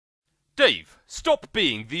Dave, stop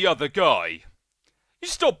being the other guy. You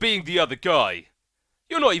stop being the other guy.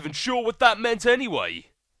 You're not even sure what that meant anyway.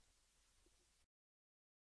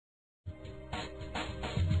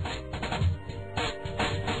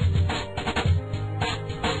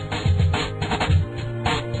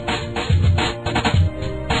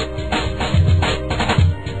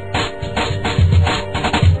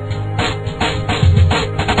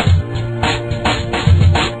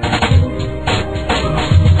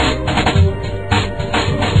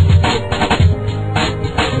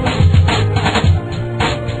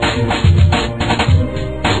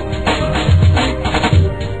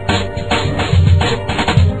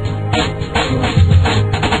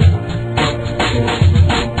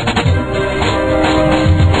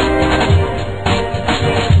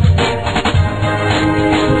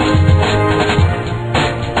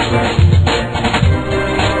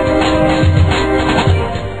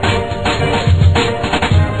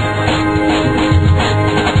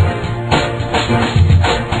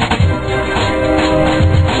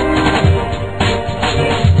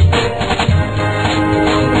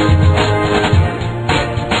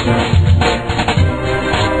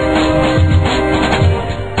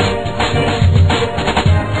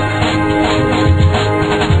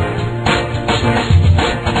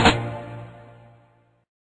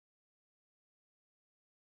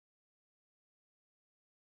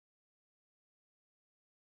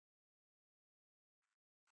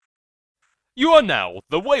 You are now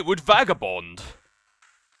the Wayward Vagabond.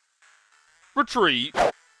 Retreat.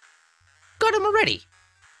 Got him already.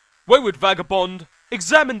 Wayward Vagabond,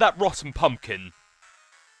 examine that rotten pumpkin.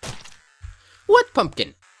 What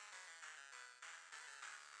pumpkin?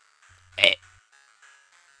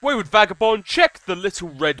 Wayward Vagabond, check the little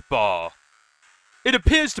red bar. It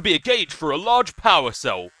appears to be a gauge for a large power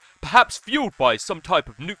cell, perhaps fueled by some type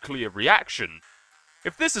of nuclear reaction.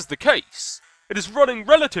 If this is the case, it is running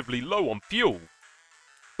relatively low on fuel.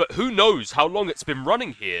 But who knows how long it's been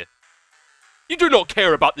running here? You do not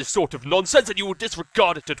care about this sort of nonsense and you will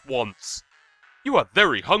disregard it at once. You are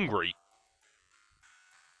very hungry.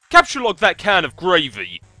 Capture log that can of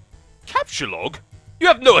gravy. Capture log? You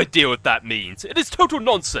have no idea what that means. It is total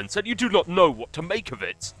nonsense and you do not know what to make of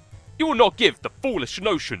it. You will not give the foolish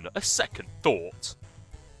notion a second thought.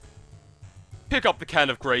 Pick up the can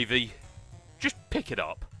of gravy. Just pick it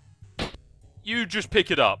up. You just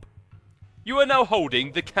pick it up. You are now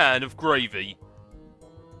holding the can of gravy.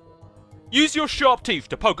 Use your sharp teeth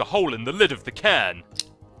to poke a hole in the lid of the can.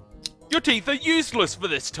 Your teeth are useless for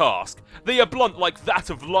this task. They are blunt like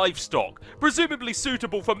that of livestock, presumably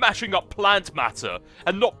suitable for mashing up plant matter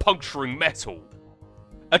and not puncturing metal.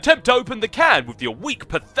 Attempt to open the can with your weak,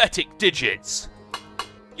 pathetic digits.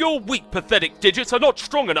 Your weak, pathetic digits are not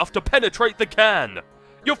strong enough to penetrate the can.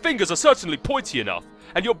 Your fingers are certainly pointy enough,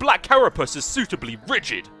 and your black carapace is suitably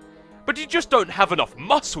rigid, but you just don't have enough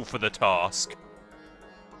muscle for the task.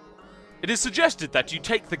 It is suggested that you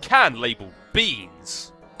take the can labelled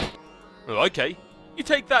beans. Oh, okay, you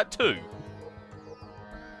take that too.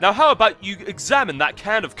 Now how about you examine that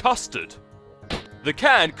can of custard? The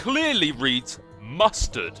can clearly reads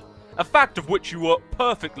mustard, a fact of which you are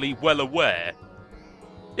perfectly well aware.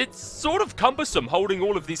 It's sort of cumbersome holding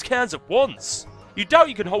all of these cans at once. You doubt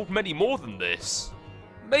you can hold many more than this.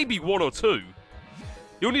 Maybe one or two.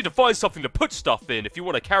 You'll need to find something to put stuff in if you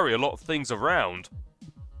want to carry a lot of things around.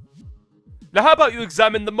 Now how about you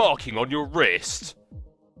examine the marking on your wrist?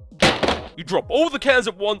 You drop all the cans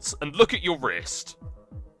at once and look at your wrist.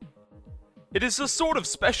 It is a sort of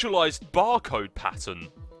specialised barcode pattern.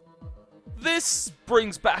 This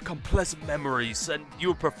brings back unpleasant memories and you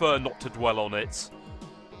would prefer not to dwell on it.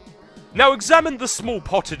 Now examine the small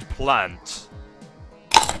potted plant.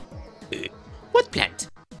 What plant?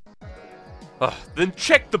 Then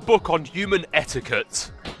check the book on human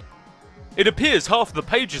etiquette. It appears half the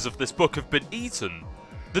pages of this book have been eaten.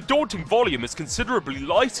 The daunting volume is considerably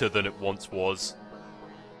lighter than it once was.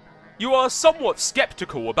 You are somewhat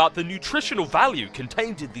skeptical about the nutritional value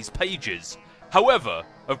contained in these pages. However,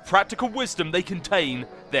 of practical wisdom they contain,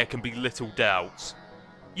 there can be little doubt.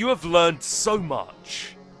 You have learned so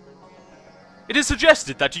much. It is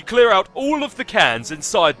suggested that you clear out all of the cans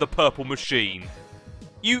inside the purple machine.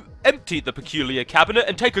 You empty the peculiar cabinet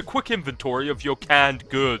and take a quick inventory of your canned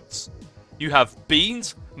goods. You have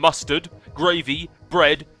beans, mustard, gravy,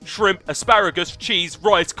 bread, shrimp, asparagus, cheese,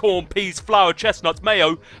 rice, corn, peas, flour, chestnuts,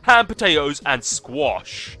 mayo, ham, potatoes, and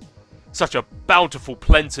squash. Such a bountiful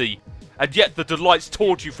plenty, and yet the delights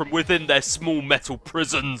taunt you from within their small metal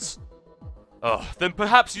prisons. Then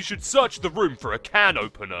perhaps you should search the room for a can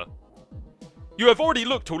opener. You have already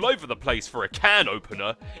looked all over the place for a can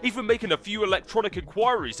opener, even making a few electronic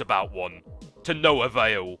inquiries about one. To no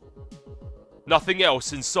avail. Nothing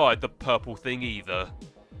else inside the purple thing either.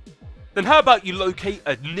 Then how about you locate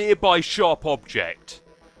a nearby sharp object?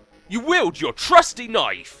 You wield your trusty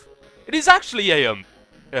knife. It is actually a,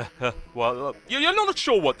 you're not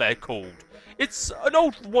sure what they're called. It's an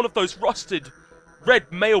old one of those rusted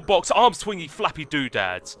red mailbox arm-swingy flappy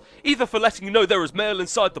doodads. Either for letting you know there is mail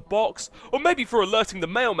inside the box, or maybe for alerting the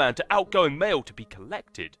mailman to outgoing mail to be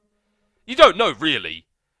collected. You don't know, really.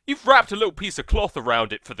 You've wrapped a little piece of cloth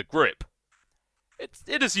around it for the grip.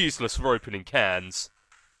 It is useless for opening cans.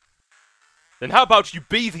 Then how about you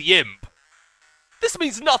be the imp? This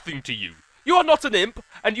means nothing to you. You are not an imp,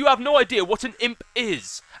 and you have no idea what an imp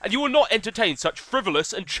is, and you will not entertain such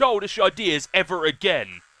frivolous and childish ideas ever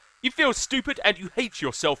again. You feel stupid and you hate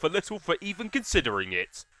yourself a little for even considering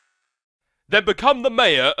it. Then become the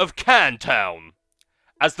mayor of Cantown.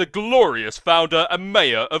 As the glorious founder and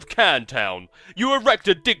mayor of Cantown, you erect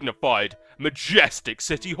a dignified, majestic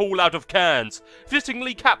city hall out of cans,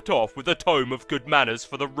 fittingly capped off with a tome of good manners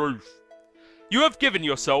for the roof. You have given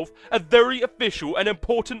yourself a very official and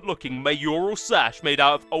important looking mayoral sash made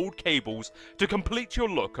out of old cables to complete your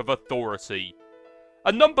look of authority.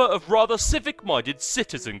 A number of rather civic-minded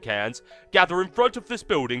citizen cans gather in front of this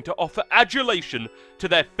building to offer adulation to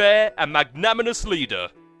their fair and magnanimous leader.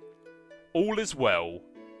 All is well.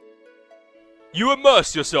 You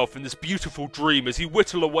immerse yourself in this beautiful dream as you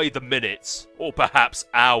whittle away the minutes, or perhaps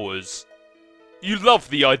hours. You love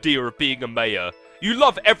the idea of being a mayor. You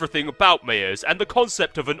love everything about mayors and the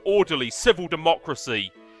concept of an orderly civil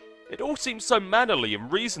democracy. It all seems so mannerly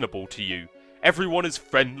and reasonable to you. Everyone is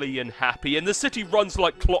friendly and happy, and the city runs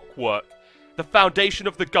like clockwork. The foundation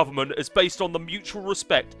of the government is based on the mutual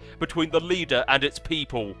respect between the leader and its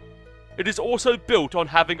people. It is also built on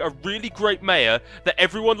having a really great mayor that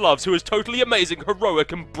everyone loves who is totally amazing,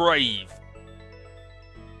 heroic and brave.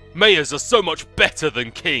 Mayors are so much better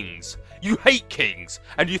than kings. You hate kings,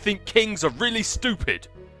 and you think kings are really stupid.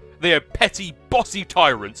 They are petty, bossy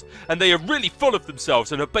tyrants, and they are really full of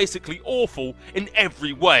themselves and are basically awful in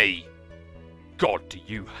every way. God, do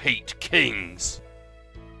you hate kings.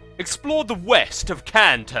 Explore the west of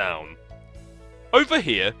Cantown. Over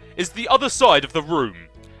here is the other side of the room.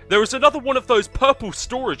 There is another one of those purple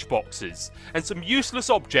storage boxes, and some useless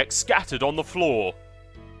objects scattered on the floor.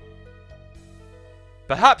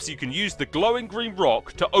 Perhaps you can use the glowing green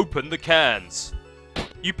rock to open the cans.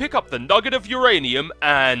 You pick up the nugget of uranium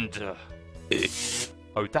and...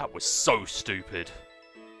 Oh, that was so stupid.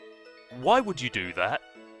 Why would you do that?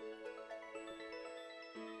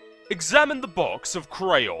 Examine the box of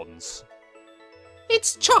crayons.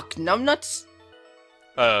 It's chalk, numbnuts.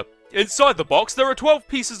 Inside the box there are 12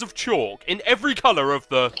 pieces of chalk in every colour of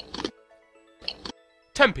the...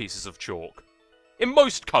 10 pieces of chalk. In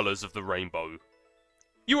most colours of the rainbow.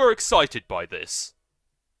 You are excited by this.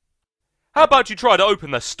 How about you try to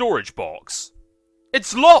open the storage box?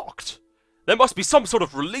 It's locked! There must be some sort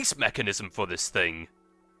of release mechanism for this thing.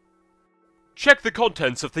 Check the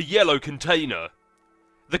contents of the yellow container.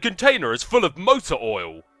 The container is full of motor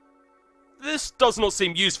oil. This does not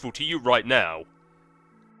seem useful to you right now.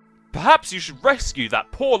 Perhaps you should rescue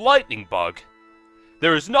that poor lightning bug.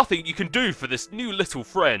 There is nothing you can do for this new little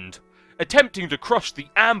friend. Attempting to crush the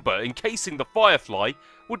amber encasing the firefly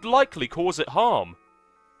would likely cause it harm.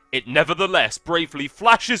 It nevertheless bravely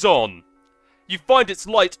flashes on. You find its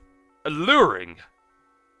light alluring,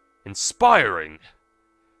 inspiring.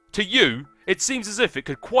 To you, it seems as if it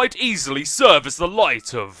could quite easily serve as the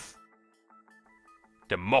light of...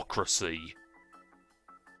 democracy.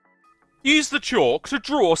 Use the chalk to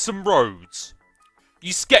draw some roads.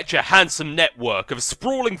 You sketch a handsome network of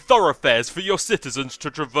sprawling thoroughfares for your citizens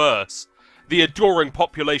to traverse. The adoring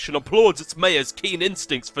population applauds its mayor's keen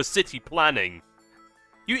instincts for city planning.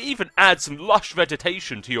 You even add some lush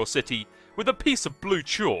vegetation to your city with a piece of blue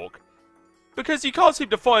chalk, because you can't seem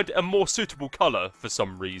to find a more suitable colour for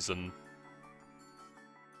some reason.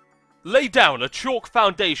 Lay down a chalk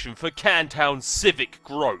foundation for Cantown's civic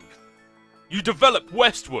growth. You develop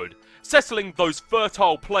westward, settling those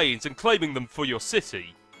fertile plains and claiming them for your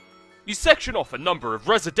city. You section off a number of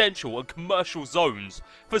residential and commercial zones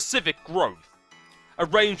for civic growth,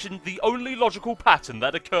 arranged in the only logical pattern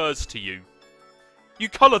that occurs to you. You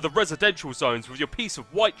colour the residential zones with your piece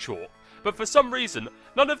of white chalk, but for some reason,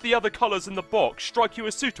 none of the other colours in the box strike you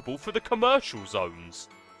as suitable for the commercial zones.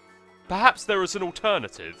 Perhaps there is an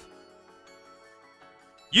alternative.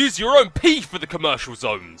 Use your own pee for the commercial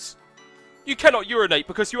zones! You cannot urinate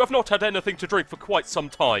because you have not had anything to drink for quite some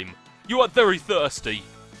time. You are very thirsty.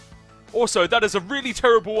 Also, that is a really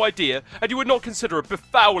terrible idea, and you would not consider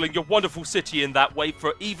befouling your wonderful city in that way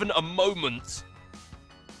for even a moment.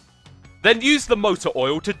 Then use the motor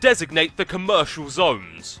oil to designate the commercial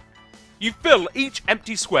zones. You fill each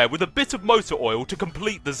empty square with a bit of motor oil to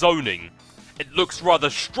complete the zoning. It looks rather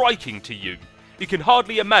striking to you. You can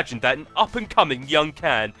hardly imagine that an up-and-coming young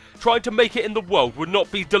Can trying to make it in the world would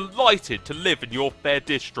not be delighted to live in your fair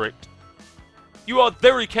district. You are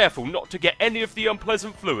very careful not to get any of the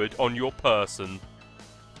unpleasant fluid on your person.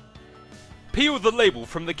 Peel the label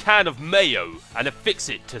from the can of mayo and affix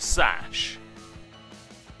it to sash.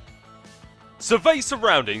 Survey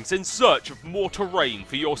surroundings in search of more terrain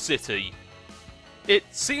for your city. It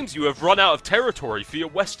seems you have run out of territory for your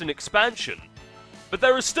western expansion, but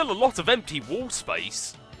there is still a lot of empty wall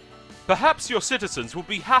space. Perhaps your citizens will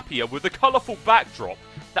be happier with a colourful backdrop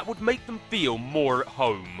that would make them feel more at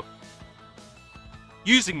home.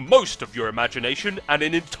 Using most of your imagination and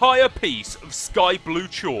an entire piece of sky blue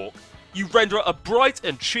chalk, you render a bright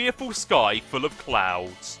and cheerful sky full of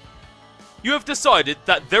clouds. You have decided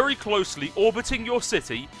that very closely orbiting your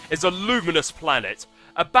city is a luminous planet,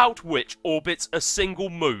 about which orbits a single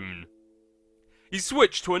moon. You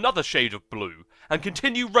switch to another shade of blue and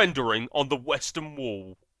continue rendering on the western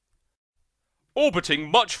wall. Orbiting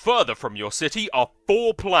much further from your city are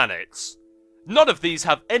 4 planets. None of these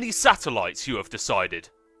have any satellites, you have decided.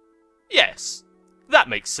 Yes, that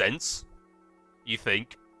makes sense, you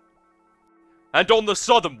think. And on the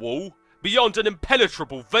southern wall, beyond an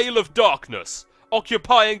impenetrable veil of darkness,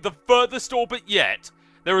 occupying the furthest orbit yet,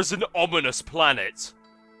 there is an ominous planet.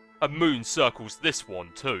 A moon circles this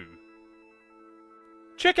one too.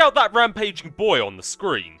 Check out that rampaging boy on the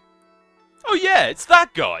screen. Oh yeah, it's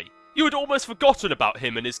that guy! You had almost forgotten about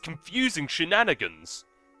him and his confusing shenanigans.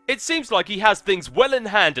 It seems like he has things well in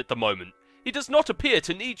hand at the moment. He does not appear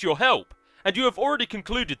to need your help, and you have already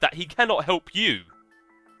concluded that he cannot help you.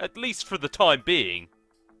 At least for the time being.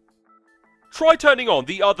 Try turning on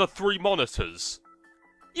the other 3 monitors.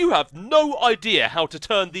 You have no idea how to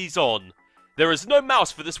turn these on. There is no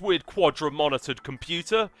mouse for this weird quadra-monitored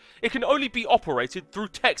computer. It can only be operated through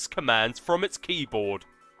text commands from its keyboard.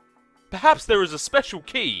 Perhaps there is a special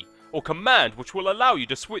key or command which will allow you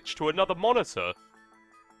to switch to another monitor.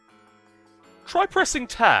 Try pressing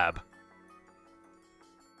Tab.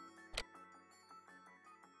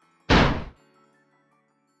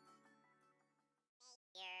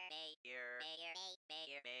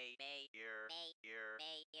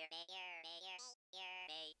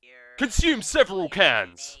 Consume several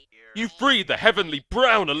cans. You free the heavenly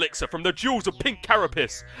brown elixir from the jewels of pink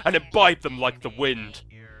carapace and imbibe them like the wind.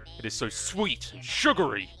 It is so sweet and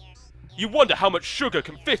sugary. You wonder how much sugar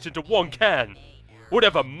can fit into 1 can.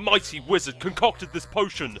 Whatever mighty wizard concocted this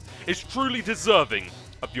potion is truly deserving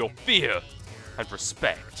of your fear and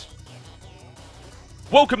respect.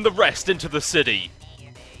 Welcome the rest into the city.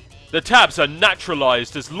 The tabs are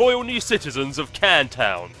naturalized as loyal new citizens of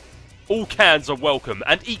Cantown. All cans are welcome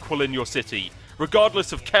and equal in your city,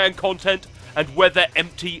 regardless of can content and whether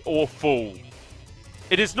empty or full.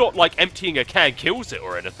 It is not like emptying a can kills it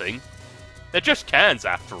or anything. They're just cans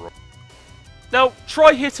after all. Now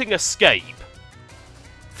try hitting escape.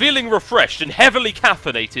 Feeling refreshed and heavily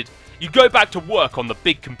caffeinated, you go back to work on the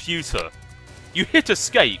big computer. You hit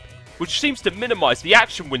escape, which seems to minimize the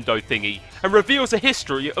action window thingy and reveals a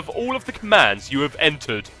history of all of the commands you have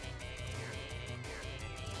entered.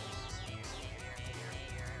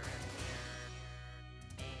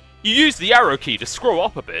 You use the arrow key to scroll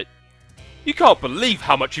up a bit. You can't believe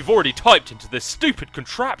how much you've already typed into this stupid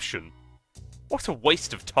contraption. What a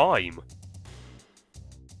waste of time.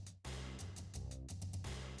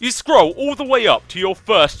 You scroll all the way up to your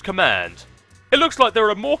first command. It looks like there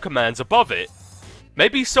are more commands above it.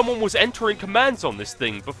 Maybe someone was entering commands on this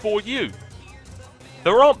thing before you.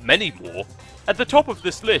 There aren't many more. At the top of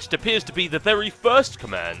this list appears to be the very first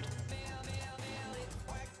command.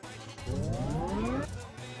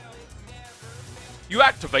 You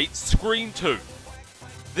activate Screen 2.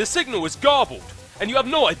 The signal is garbled, and you have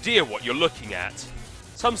no idea what you're looking at.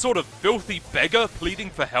 Some sort of filthy beggar pleading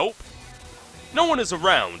for help? No one is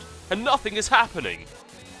around, and nothing is happening.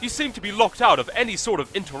 You seem to be locked out of any sort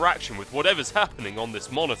of interaction with whatever's happening on this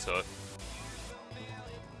monitor.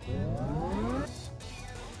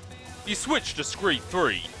 You switch to Screen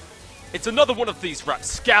 3. It's another one of these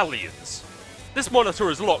rapscallions. This monitor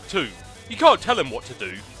is locked too. You can't tell him what to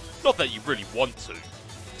do. Not that you really want to,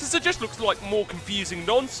 since it just looks like more confusing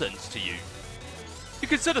nonsense to you. You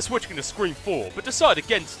consider switching to Screen 4, but decide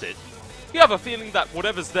against it. You have a feeling that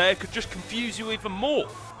whatever's there could just confuse you even more,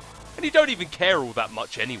 and you don't even care all that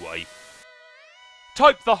much anyway.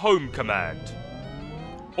 Type the home command.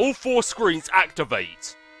 All 4 screens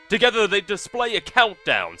activate. Together they display a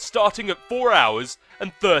countdown starting at 4 hours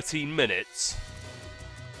and 13 minutes.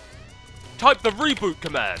 Type the reboot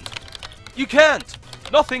command. You can't!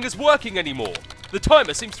 Nothing is working anymore. The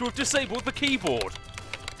timer seems to have disabled the keyboard.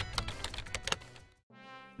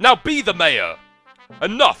 Now be the mayor!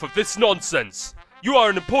 Enough of this nonsense! You are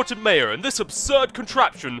an important mayor and this absurd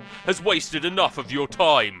contraption has wasted enough of your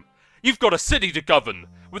time. You've got a city to govern,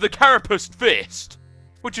 with a carapaced fist.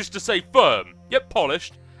 Which is to say firm, yet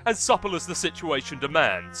polished, and supple as the situation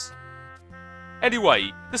demands.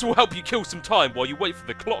 Anyway, this will help you kill some time while you wait for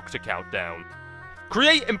the clock to count down.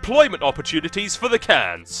 Create employment opportunities for the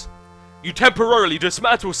cans. You temporarily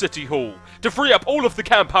dismantle City Hall to free up all of the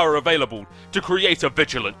can power available to create a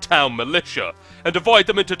vigilant town militia, and divide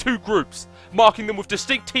them into 2 groups, marking them with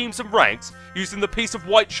distinct teams and ranks using the piece of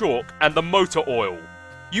white chalk and the motor oil.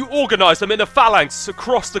 You organise them in a phalanx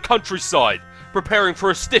across the countryside, preparing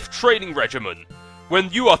for a stiff training regimen. When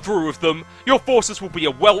you are through with them, your forces will be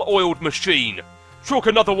a well-oiled machine. Chalk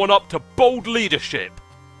another one up to bold leadership.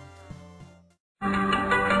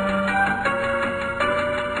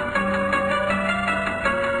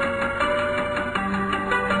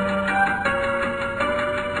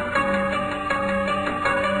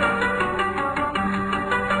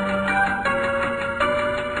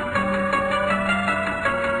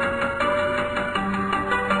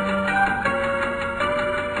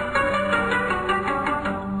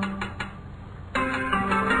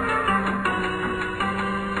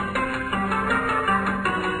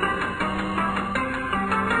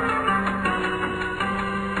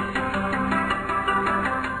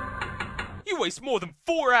 Waste more than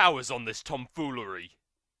 4 hours on this tomfoolery.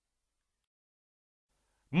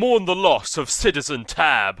 Mourn the loss of Citizen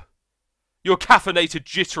Tab. Your caffeinated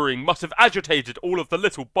jittering must have agitated all of the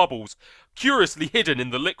little bubbles curiously hidden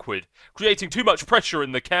in the liquid, creating too much pressure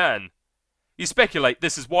in the can. You speculate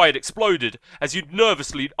this is why it exploded as you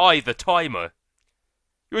nervously eye the timer.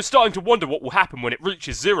 You are starting to wonder what will happen when it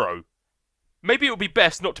reaches 0. Maybe it would be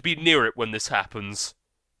best not to be near it when this happens.